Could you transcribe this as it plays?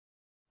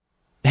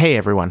Hey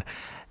everyone,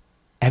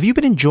 have you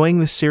been enjoying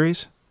this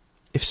series?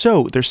 If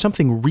so, there's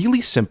something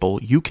really simple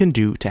you can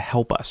do to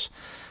help us.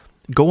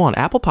 Go on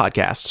Apple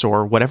Podcasts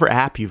or whatever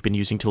app you've been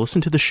using to listen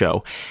to the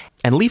show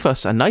and leave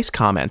us a nice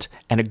comment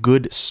and a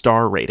good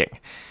star rating.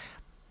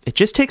 It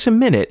just takes a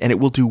minute and it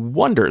will do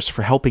wonders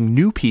for helping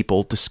new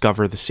people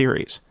discover the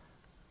series.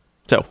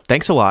 So,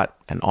 thanks a lot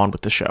and on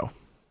with the show.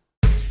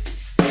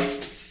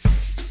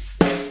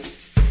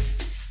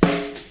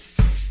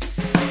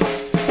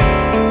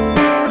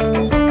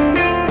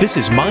 This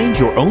is Mind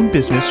Your Own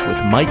Business with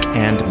Mike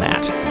and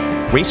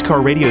Matt, Race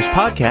Car Radio's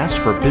podcast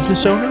for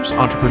business owners,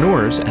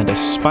 entrepreneurs, and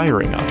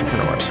aspiring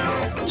entrepreneurs.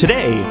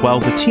 Today, while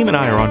the team and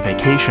I are on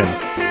vacation,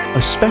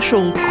 a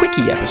special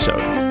Quickie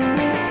episode.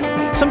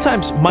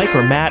 Sometimes Mike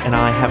or Matt and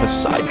I have a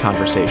side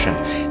conversation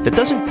that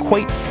doesn't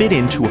quite fit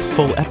into a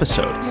full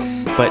episode,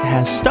 but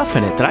has stuff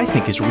in it that I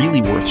think is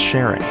really worth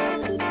sharing.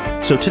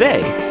 So today,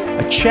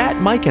 a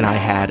chat Mike and I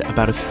had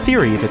about a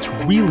theory that's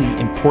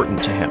really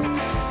important to him.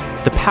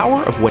 The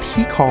power of what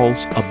he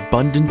calls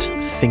abundant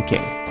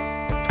thinking.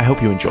 I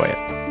hope you enjoy it.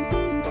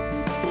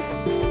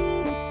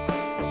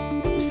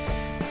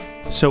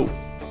 So,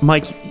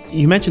 Mike,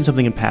 you mentioned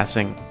something in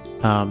passing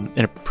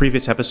in a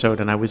previous episode,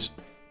 and I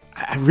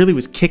really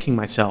was kicking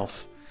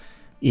myself,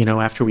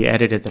 after we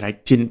edited that I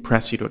didn't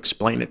press you to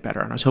explain it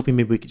better. And I was hoping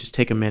maybe we could just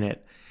take a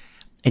minute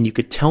and you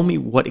could tell me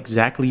what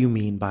exactly you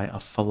mean by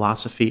a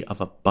philosophy of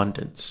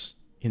abundance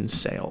in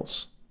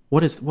sales.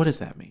 What does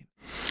that mean?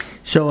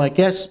 So I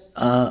guess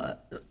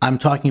I'm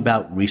talking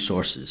about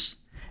resources,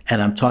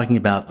 and I'm talking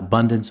about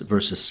abundance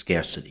versus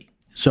scarcity.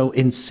 So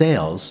in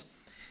sales,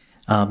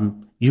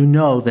 you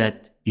know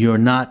that you're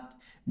not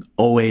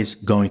always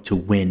going to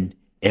win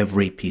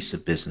every piece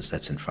of business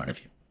that's in front of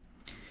you.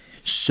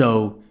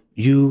 So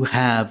you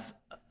have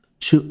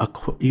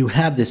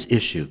this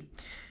issue.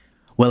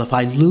 Well, if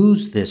I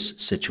lose this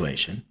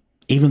situation,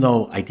 even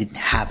though I didn't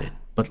have it,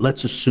 but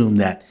let's assume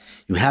that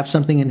you have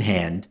something in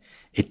hand,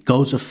 it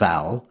goes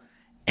afoul,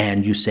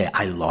 and you say,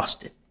 I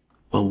lost it.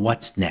 Well,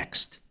 what's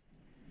next?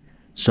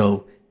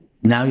 So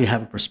now you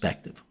have a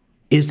perspective.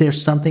 Is there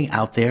something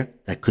out there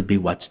that could be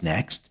what's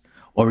next?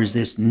 Or is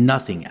this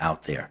nothing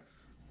out there?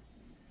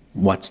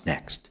 What's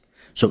next?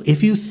 So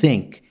if you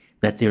think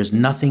that there's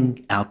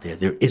nothing out there,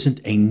 there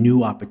isn't a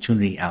new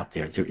opportunity out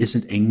there, there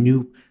isn't a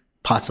new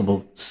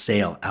possible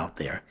sale out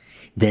there,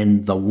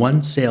 then the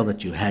one sale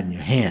that you had in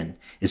your hand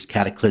is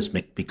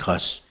cataclysmic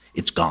because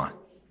it's gone.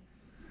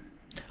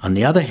 On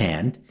the other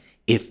hand,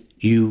 if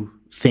you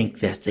think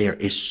that there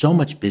is so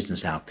much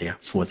business out there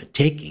for the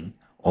taking,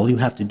 all you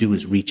have to do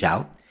is reach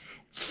out,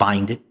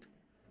 find it,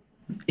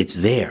 it's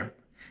there.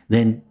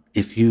 Then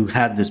if you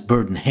had this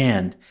bird in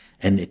hand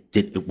and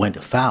it went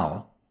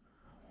afoul,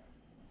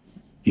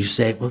 you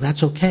say, well,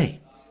 that's okay.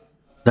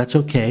 That's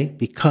okay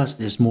because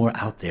there's more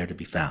out there to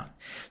be found.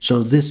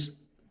 So this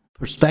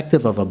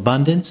perspective of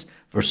abundance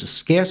versus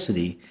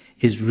scarcity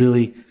is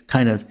really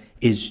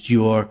is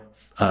your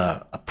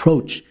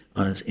approach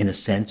in a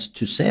sense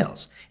to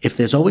sales. If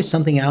there's always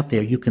something out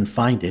there, you can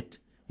find it.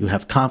 You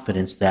have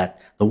confidence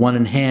that the one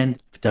in hand,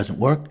 if it doesn't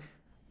work,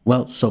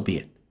 well, so be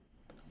it.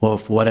 Well,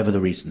 for whatever the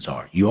reasons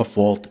are, your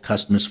fault, the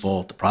customer's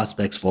fault, the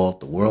prospect's fault,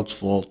 the world's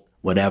fault,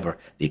 whatever,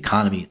 the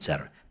economy,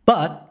 etc.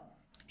 But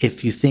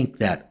if you think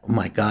that, oh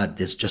my God,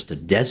 there's just a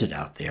desert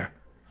out there,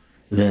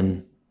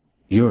 then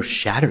you're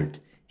shattered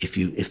if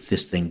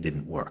this thing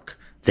didn't work.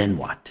 Then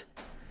what?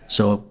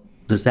 So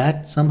does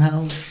that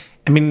somehow?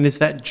 I mean, is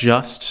that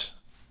just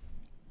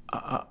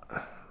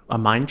a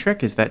mind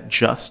trick? Is that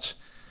just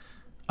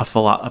a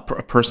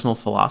personal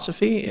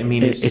philosophy? I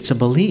mean, it's a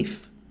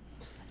belief.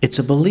 It's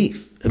a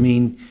belief. I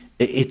mean,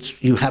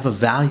 you have a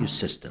value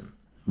system,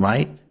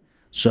 right?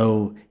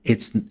 So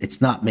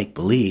it's not make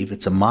believe.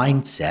 It's a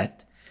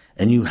mindset,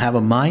 and you have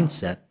a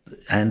mindset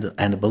and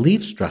a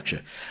belief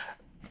structure.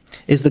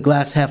 Is the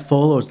glass half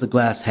full or is the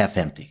glass half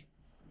empty?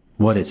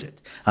 What is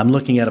it? I'm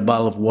looking at a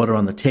bottle of water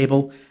on the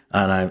table,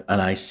 and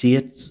I see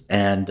it,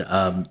 and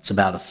it's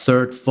about a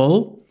third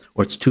full,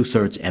 or it's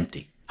 2/3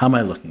 empty. How am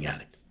I looking at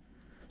it?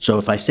 So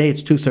if I say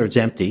it's 2/3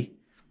 empty,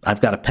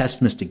 I've got a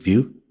pessimistic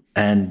view.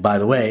 And by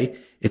the way,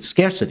 it's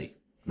scarcity,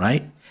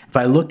 right? If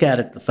I look at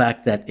it, the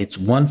fact that it's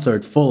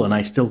 1/3 full and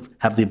I still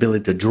have the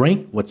ability to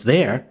drink what's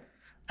there,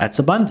 that's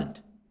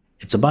abundant.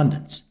 It's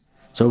abundance.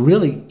 So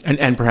really.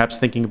 And perhaps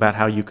thinking about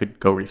how you could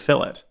go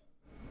refill it.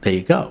 There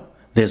you go.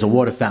 There's a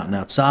water fountain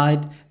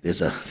outside.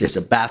 There's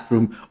a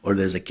bathroom or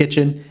there's a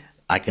kitchen.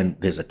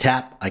 There's a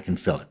tap. I can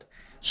fill it.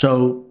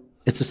 So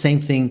it's the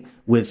same thing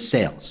with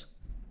sales.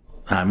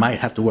 I might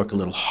have to work a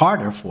little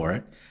harder for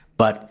it,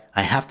 but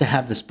I have to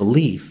have this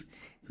belief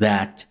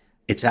that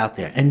it's out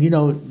there. And,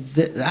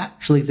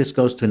 actually this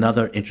goes to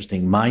another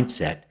interesting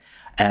mindset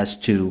as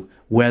to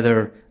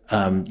whether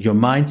your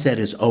mindset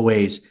is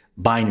always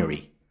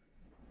binary,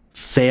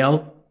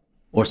 fail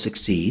or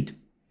succeed,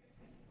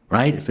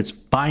 right? If it's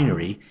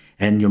binary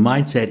and your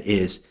mindset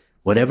is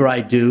whatever I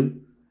do,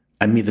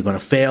 I'm either going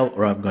to fail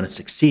or I'm going to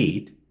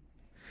succeed,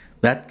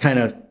 that kind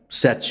of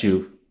sets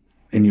you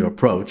in your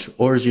approach.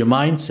 Or is your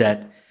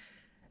mindset,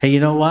 hey, you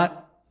know what?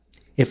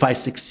 If I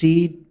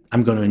succeed,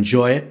 I'm going to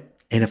enjoy it.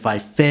 And if I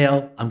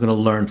fail, I'm going to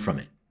learn from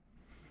it.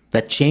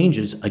 That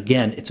changes.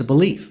 Again, it's a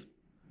belief.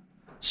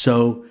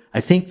 So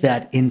I think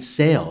that in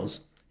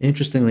sales,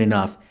 interestingly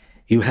enough,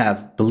 you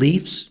have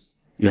beliefs,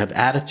 you have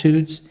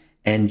attitudes,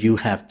 and you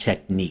have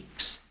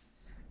techniques.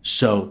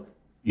 So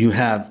you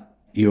have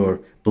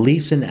your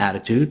beliefs and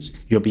attitudes,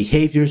 your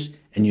behaviors,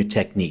 and your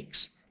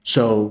techniques.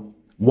 So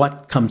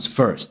what comes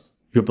first?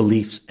 Your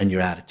beliefs and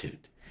your attitude.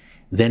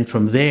 Then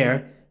from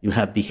there, you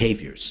have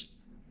behaviors.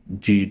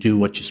 Do you do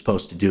what you're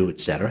supposed to do,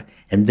 etc.?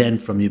 And then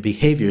from your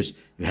behaviors,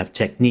 you have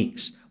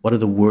techniques. What are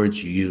the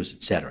words you use,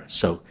 etc.?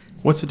 So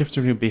what's the difference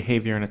between a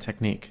behavior and a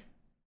technique?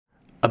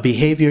 A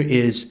behavior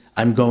is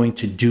I'm going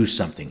to do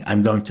something.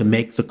 I'm going to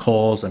make the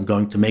calls. I'm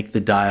going to make the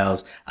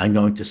dials. I'm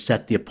going to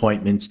set the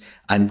appointments.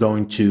 I'm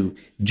going to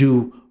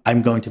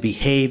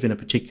behave in a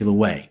particular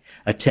way.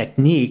 A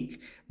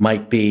technique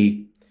might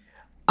be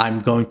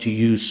I'm going to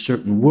use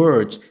certain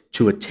words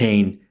to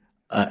attain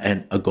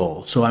a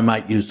goal. So I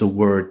might use the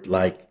word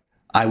like,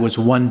 I was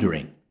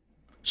wondering,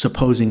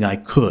 supposing I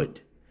could,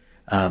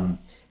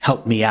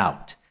 help me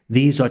out.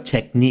 These are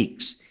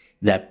techniques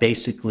that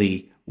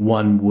basically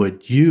one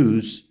would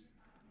use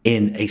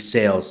in a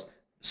sales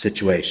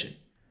situation.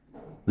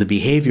 The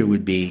behavior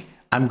would be,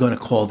 I'm going to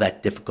call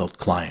that difficult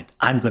client.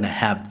 I'm going to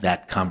have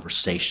that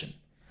conversation.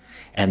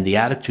 And the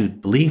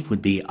attitude belief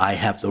would be, I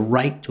have the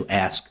right to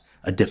ask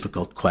a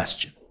difficult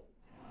question.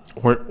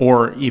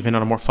 Or even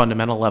on a more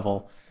fundamental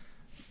level,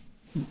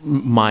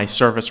 my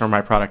service or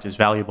my product is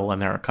valuable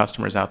and there are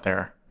customers out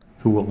there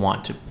who will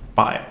want to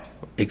buy it.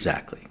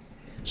 Exactly.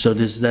 So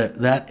does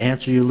that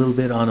answer you a little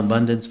bit on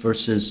abundance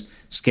versus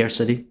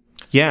scarcity?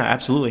 Yeah,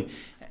 absolutely.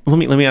 Let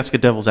me ask a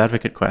devil's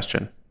advocate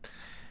question.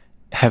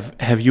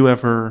 Have you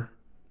ever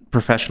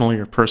professionally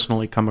or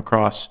personally come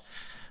across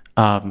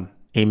a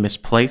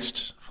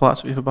misplaced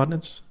philosophy of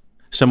abundance?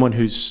 Someone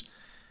who's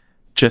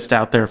just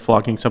out there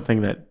flogging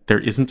something that there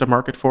isn't a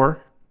market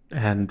for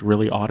and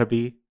really ought to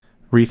be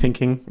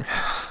rethinking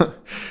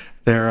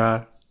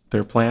their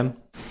plan?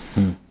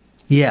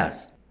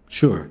 Yes,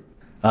 sure.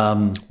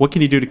 What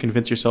can you do to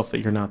convince yourself that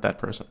you're not that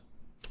person?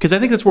 Because I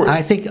think that's where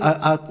I think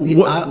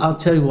I'll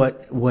tell you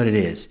what it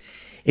is.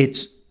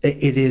 It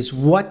is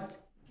what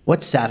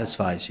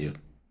satisfies you.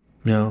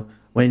 You know,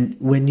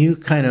 when you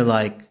kind of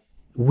like,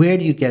 where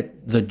do you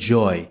get the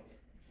joy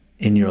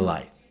in your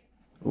life?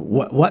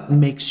 What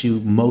makes you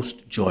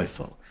most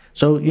joyful?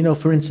 So, you know,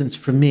 for instance,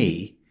 for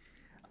me,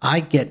 I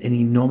get an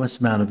enormous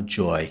amount of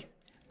joy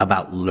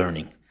about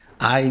learning.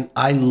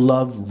 I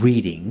love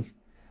reading,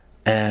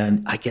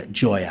 and I get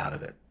joy out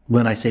of it.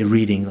 When I say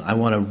reading, I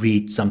want to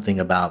read something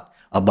about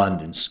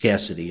abundance,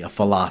 scarcity, a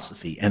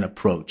philosophy, an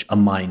approach, a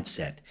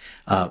mindset.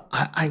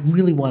 I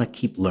really want to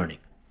keep learning.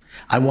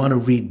 I want to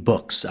read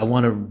books. I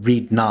want to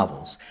read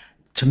novels.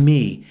 To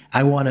me,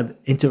 I want to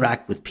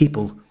interact with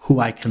people who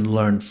I can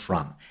learn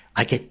from.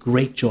 I get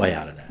great joy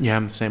out of that. Yeah,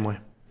 I'm the same way.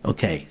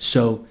 Okay,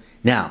 so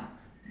now,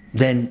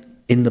 then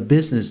in the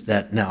business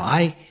that now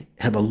I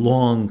have a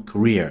long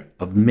career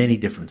of many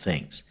different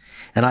things.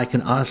 And I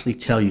can honestly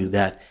tell you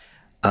that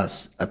a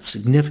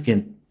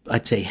significant,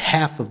 I'd say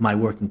half of my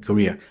working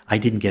career, I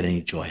didn't get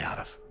any joy out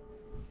of.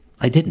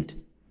 I didn't.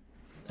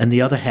 And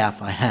the other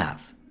half I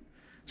have.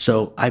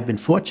 So I've been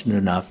fortunate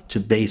enough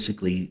to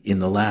basically, in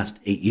the last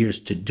 8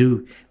 years, to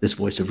do this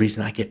Voice of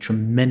Reason. I get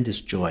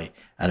tremendous joy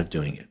out of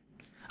doing it.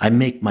 I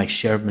make my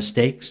share of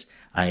mistakes.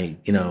 I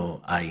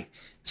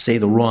say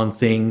the wrong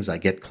things. I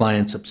get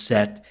clients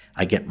upset.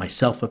 I get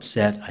myself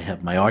upset. I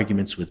have my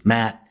arguments with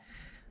Matt.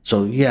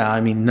 So yeah,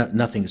 I mean,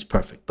 nothing is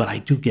perfect, but I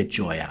do get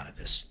joy out of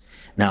this.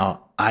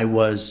 Now, I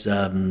was,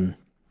 I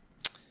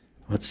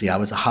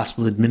was a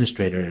hospital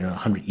administrator in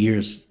 100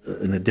 years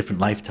in a different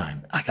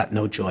lifetime. I got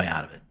no joy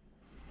out of it.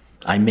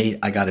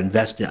 I got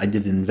invested. I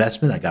did an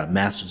investment. I got a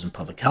master's in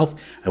public health.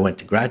 I went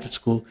to graduate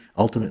school.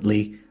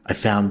 Ultimately, I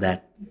found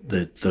that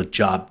the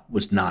job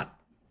was not,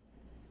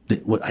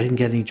 I didn't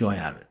get any joy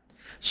out of it.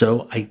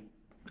 So I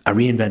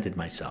reinvented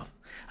myself.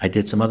 I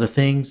did some other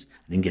things.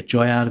 I didn't get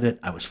joy out of it.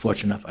 I was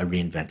fortunate enough. I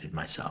reinvented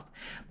myself.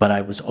 But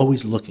I was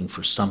always looking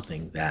for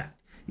something that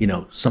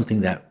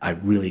I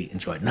really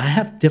enjoyed. And I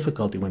have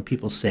difficulty when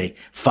people say,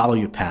 follow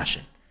your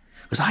passion,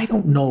 because I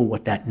don't know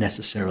what that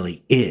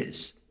necessarily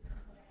is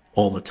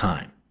all the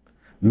time.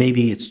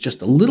 Maybe it's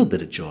just a little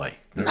bit of joy,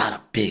 not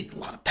a big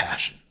lot of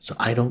passion. So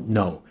I don't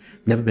know.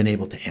 Never been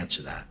able to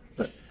answer that.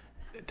 But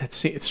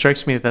it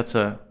strikes me that that's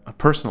a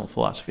personal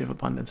philosophy of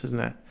abundance, isn't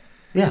it?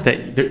 Yeah.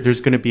 That there's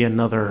going to be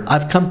another.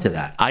 I've come to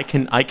that. I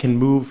can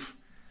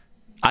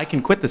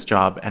quit this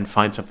job and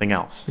find something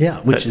else. Yeah,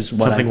 which is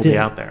what I did. Something will be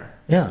out there.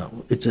 Yeah,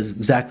 it's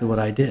exactly what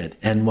I did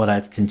and what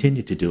I've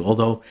continued to do.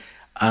 Although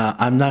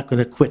I'm not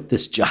going to quit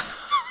this job.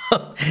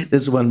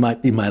 This one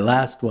might be my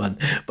last one,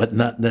 but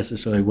not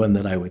necessarily one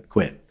that I would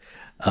quit.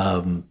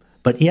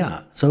 But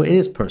yeah, so it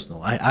is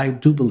personal. I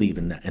do believe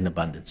in that, in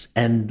abundance,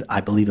 and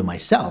I believe in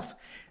myself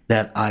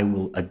that I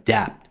will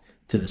adapt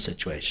to the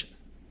situation.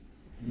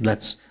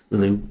 Let's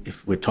really,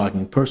 if we're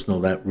talking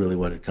personal, that really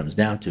what it comes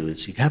down to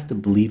is you have to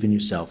believe in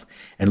yourself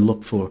and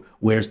look for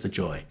where's the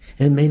joy.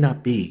 And it may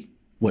not be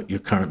what you're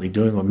currently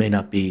doing, or may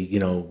not be,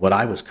 what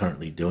I was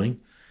currently doing.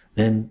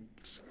 Then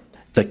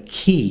the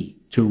key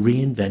to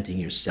reinventing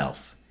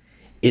yourself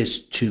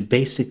is to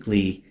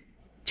basically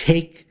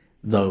take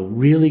the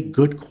really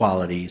good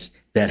qualities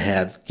that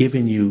have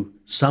given you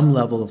some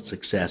level of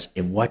success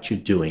in what you're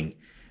doing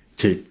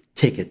to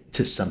take it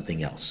to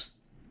something else.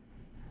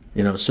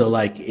 So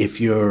like if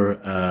you're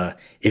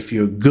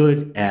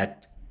good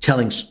at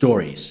telling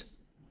stories,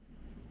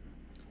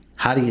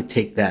 how do you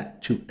take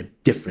that to a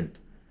different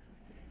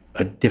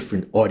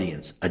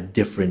audience, a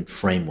different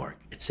framework,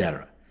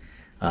 etc.?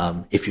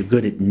 If you're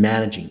good at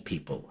managing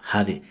people,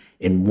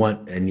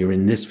 and you're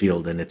in this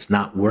field and it's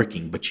not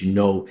working, but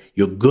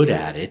you're good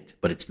at it,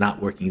 but it's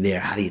not working there,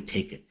 how do you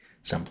take it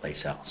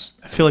someplace else?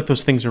 I feel like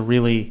those things are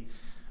really,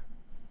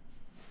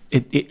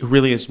 it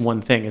really is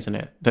one thing, isn't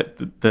it?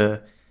 That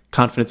the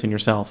confidence in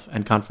yourself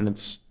and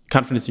confidence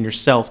in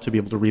yourself to be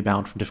able to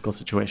rebound from difficult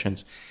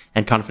situations,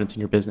 and confidence in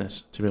your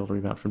business to be able to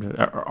rebound from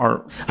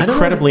are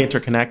incredibly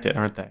interconnected,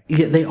 aren't they?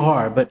 Yeah, they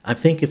are. But I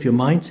think if your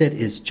mindset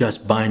is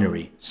just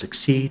binary,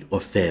 succeed or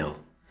fail,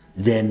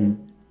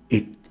 then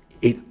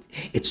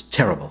it's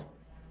terrible.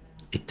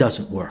 It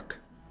doesn't work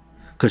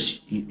because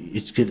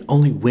it could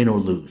only win or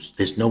lose.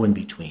 There's no in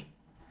between.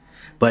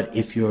 But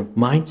if your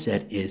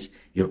mindset is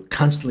you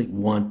constantly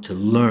want to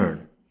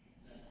learn,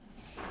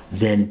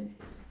 then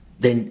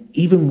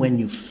even when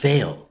you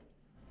fail,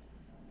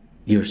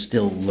 you're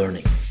still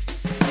learning.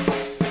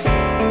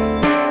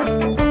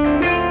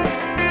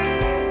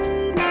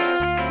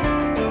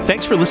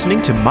 Thanks for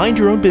listening to Mind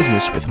Your Own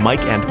Business with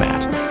Mike and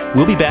Matt.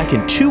 We'll be back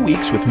in 2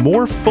 weeks with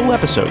more full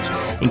episodes,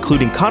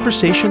 including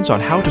conversations on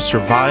how to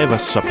survive a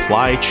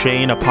supply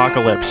chain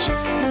apocalypse,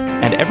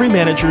 and every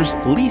manager's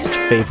least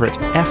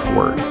favorite F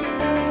word,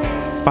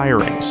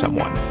 firing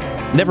someone.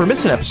 Never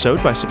miss an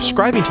episode by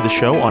subscribing to the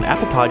show on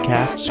Apple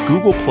Podcasts,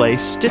 Google Play,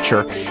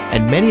 Stitcher,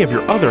 and many of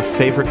your other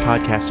favorite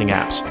podcasting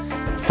apps.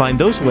 Find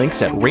those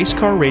links at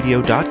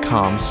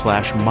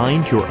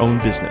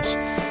racecarradio.com/mindyourownbusiness.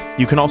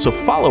 You can also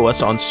follow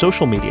us on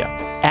social media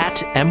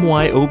at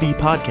MYOB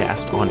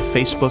Podcast on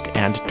Facebook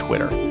and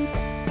Twitter.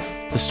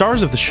 The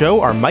stars of the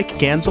show are Mike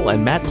Gansel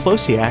and Matt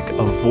Plosiak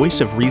of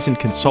Voice of Reason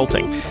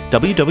Consulting,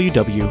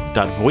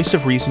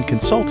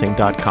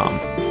 www.voiceofreasonconsulting.com.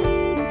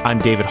 I'm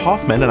David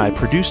Hoffman, and I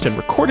produced and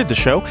recorded the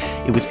show.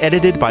 It was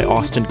edited by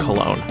Austin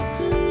Colon.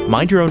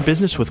 Mind Your Own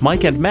Business with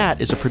Mike and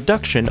Matt is a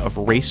production of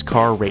Race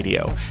Car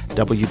Radio,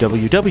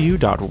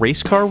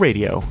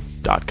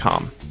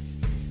 www.racecarradio.com.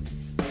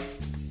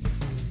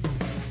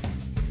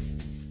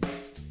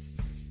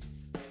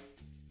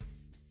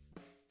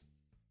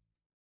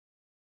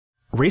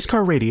 Race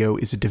Car Radio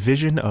is a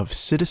division of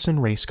Citizen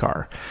Race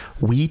Car.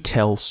 We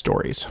tell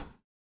stories.